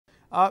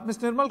Ms.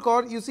 Nirmal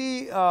Kaur, you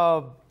see,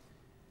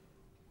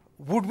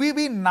 would we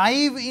be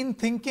naive in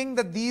thinking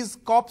that these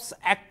cops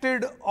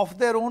acted of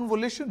their own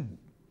volition?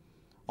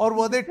 Or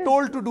were they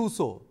told to do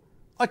so?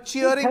 A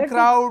cheering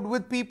crowd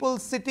with people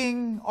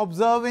sitting,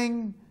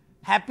 observing,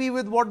 happy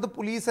with what the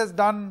police has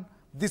done.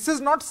 This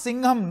is not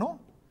Singham, no?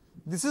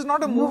 This is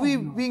not a movie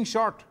being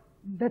shot.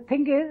 The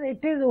thing is,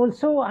 it is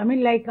also, I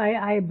mean, like,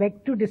 I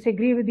beg to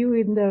disagree with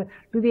you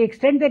to the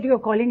extent that you are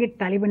calling it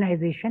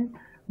Talibanization.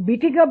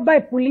 Beating up by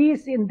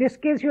police, in this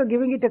case, you are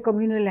giving it a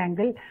communal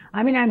angle.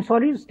 I mean, I'm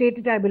sorry to state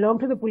it, I belong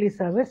to the police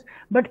service,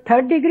 but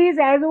third degree is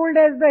as old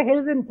as the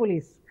hills in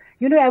police.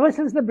 You know, ever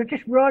since the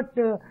British brought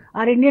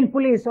our Indian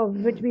police, of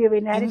which we have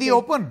inherited. In the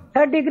open.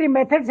 Third degree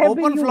methods have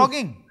been used. Open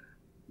flogging.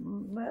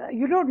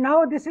 You know,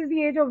 now this is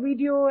the age of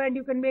video and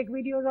you can make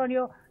videos on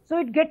your, so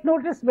it gets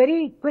noticed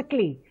very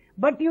quickly.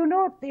 But you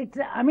know, it's,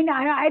 I mean,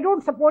 I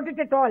don't support it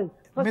at all.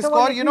 Ms.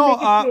 Kaur, you know,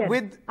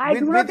 with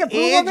age,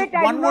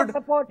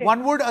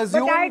 one would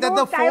assume that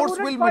the force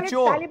will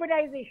mature.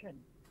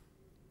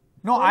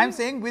 No, I'm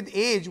saying with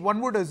age,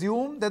 one would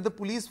assume that the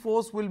police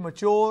force will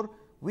mature.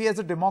 We as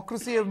a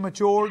democracy have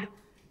matured.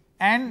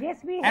 And, yes,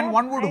 and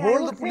one would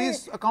hold the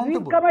police accountable.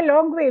 We've come a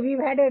long way. We've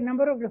had a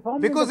number of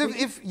reforms. Because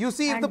if you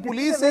see, if the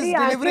police is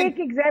delivering,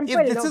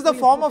 if this is the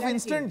form of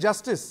instant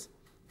justice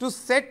to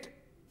set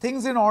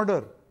things in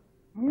order.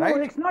 No, right?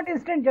 It's not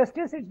instant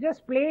justice. It's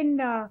just plain,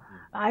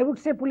 I would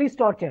say, police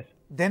torture.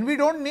 Then we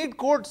don't need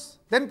courts.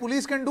 Then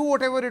police can do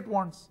whatever it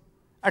wants.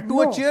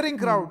 To a cheering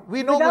crowd.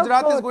 We know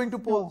Gujarat is going to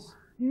polls.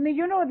 No.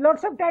 You know,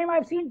 lots of time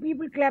I've seen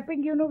people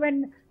clapping, you know,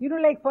 when, you know,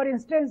 like for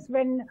instance,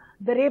 when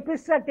the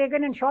rapists are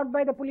taken and shot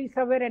by the police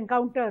somewhere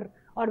encounter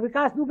or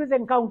Vikas Dubey's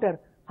encounter,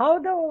 how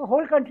the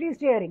whole country is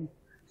cheering.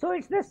 So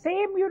it's the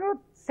same, you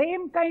know,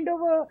 same kind of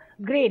a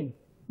grain.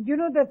 You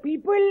know, the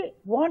people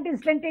want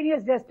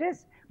instantaneous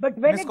justice, but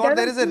when Ms. Kaur,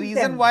 there is a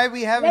reason why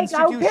we have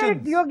institutions. Out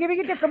here, you're giving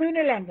it a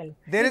communal angle.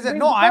 There is a,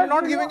 no, I'm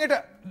not giving it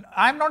a,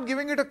 I'm not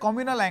giving it a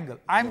communal angle.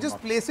 I'm just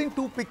placing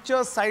two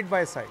pictures side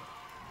by side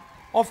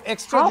of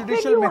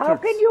extrajudicial methods. How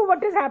can you,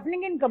 what is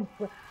happening in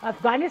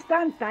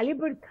Afghanistan,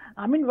 Taliban,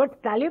 I mean,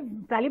 what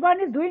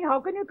Taliban is doing, how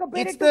can you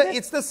compare it to this?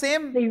 It's the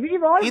same,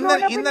 We've all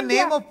in the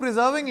name of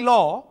preserving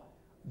law,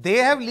 they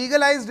have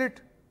legalized it.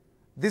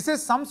 This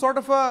is some sort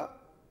of a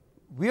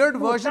weird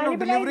version of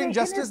delivering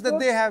justice that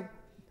they have.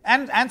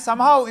 And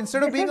somehow,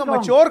 instead of being a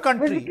mature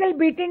country. Physical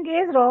beating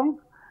is wrong.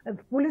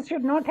 Police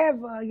should not have,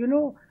 you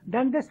know,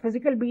 done this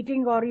physical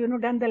beating or, you know,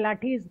 done the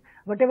lathis,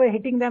 whatever,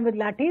 hitting them with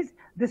lathis.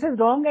 This is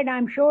wrong, and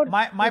I'm sure.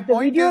 My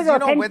point is, you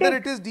know, whether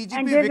it is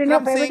DGP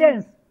Vikram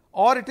Singh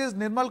or it is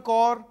Nirmal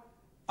Kaur,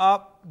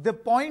 the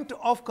point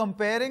of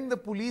comparing the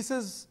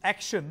police's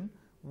action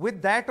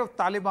with that of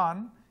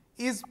Taliban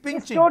is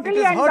pinching. It's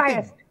totally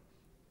unbiased.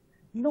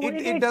 No,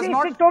 it's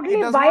a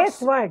totally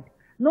biased word.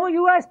 No,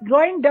 you are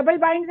drawing double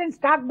binds and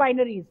stark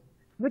binaries,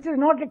 which is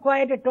not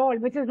required at all,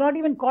 which is not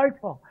even called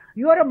for.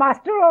 You are a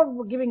master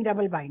of giving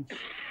double binds.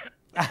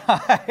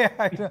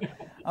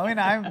 I mean,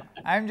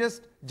 I'm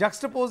just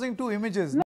juxtaposing two images.